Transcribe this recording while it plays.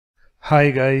Hi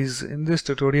guys, in this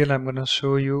tutorial I'm going to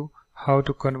show you how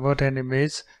to convert an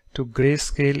image to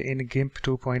grayscale in GIMP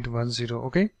 2.10.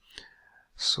 Okay,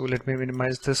 so let me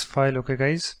minimize this file. Okay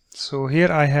guys, so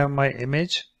here I have my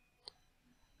image,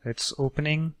 it's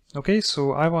opening. Okay,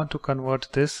 so I want to convert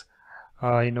this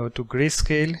to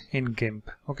grayscale in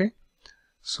GIMP. Okay,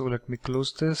 so let me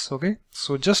close this. Okay,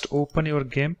 so just open your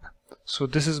GIMP. So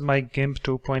this is my GIMP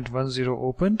 2.10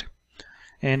 opened.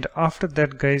 And after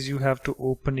that guys, you have to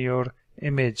open your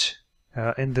image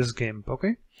in this GIMP.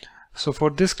 Okay, so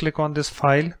for this click on this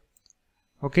file.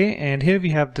 Okay, and here we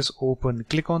have this open.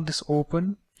 Click on this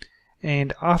open,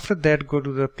 and after that go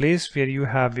to the place where you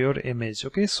have your image.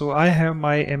 Okay, so I have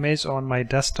my image on my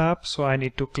desktop, so I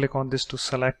need to click on this to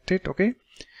select it. Okay,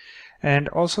 and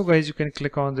also guys, you can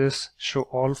click on this show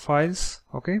all files.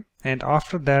 Okay, and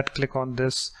after that click on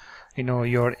this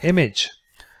your image.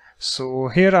 So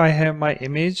here I have my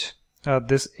image,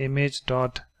 this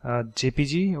image.jpg.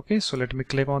 Okay, so let me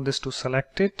click on this to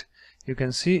select it. You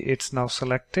can see it's now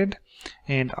selected,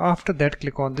 and after that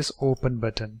click on this open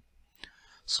button.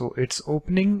 So it's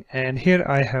opening, and here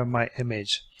I have my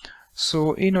image.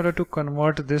 So in order to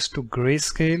convert this to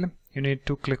grayscale, you need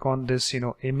to click on this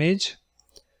image.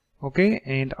 Okay,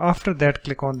 and after that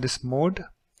click on this mode,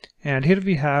 and here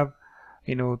we have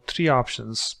three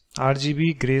options: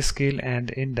 RGB, grayscale,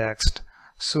 and indexed.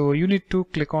 So you need to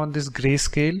click on this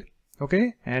grayscale.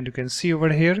 Okay, and you can see over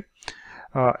here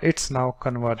it's now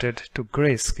converted to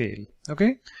grayscale.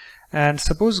 Okay, and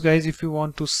suppose guys, if you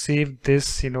want to save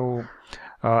this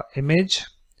image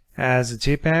as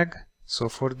JPEG, so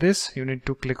for this you need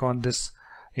to click on this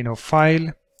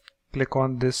file, click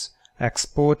on this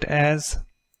export as.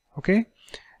 Okay,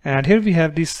 and here we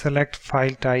have the select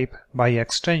file type by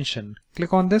extension.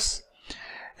 Click on this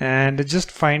and just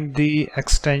find the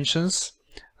extensions,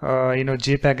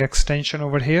 JPEG extension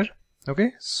over here.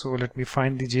 Okay, so let me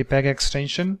find the JPEG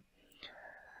extension.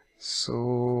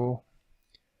 So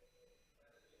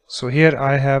here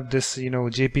I have this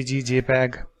JPG,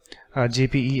 JPEG,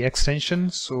 JPE extension.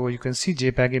 So you can see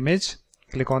JPEG image.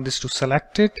 Click on this to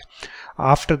select it.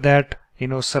 After that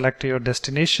select your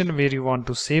destination where you want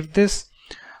to save this.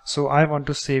 So I want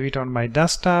to save it on my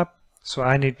desktop, so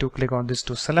I need to click on this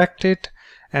to select it.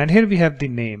 And here we have the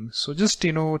name. So just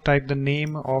type the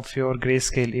name of your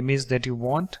grayscale image that you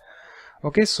want.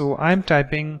 Okay, so I'm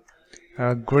typing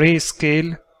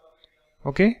grayscale,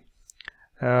 okay,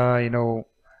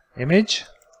 image.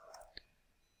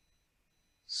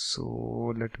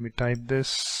 So let me type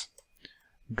this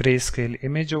grayscale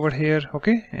image over here.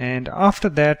 Okay, and after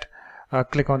that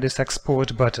click on this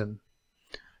export button.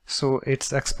 So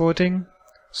it's exporting.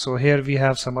 So here we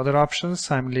have some other options.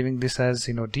 I'm leaving this as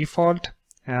default,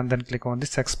 and then click on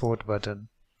this export button,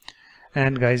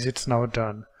 and guys, it's now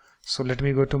done. So let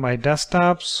me go to my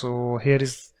desktop. So here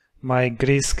is my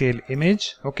grayscale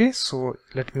image. Okay, so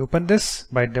let me open this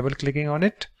by double clicking on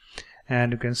it,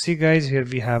 and you can see guys, here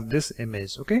we have this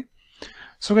image. Okay,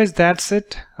 so guys, that's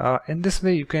it. In this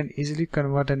way you can easily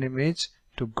convert an image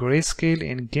to grayscale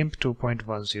in GIMP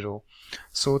 2.10.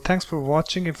 So thanks for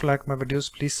watching. If you like my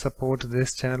videos, please support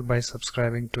this channel by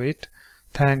subscribing to it.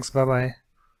 Thanks, bye bye.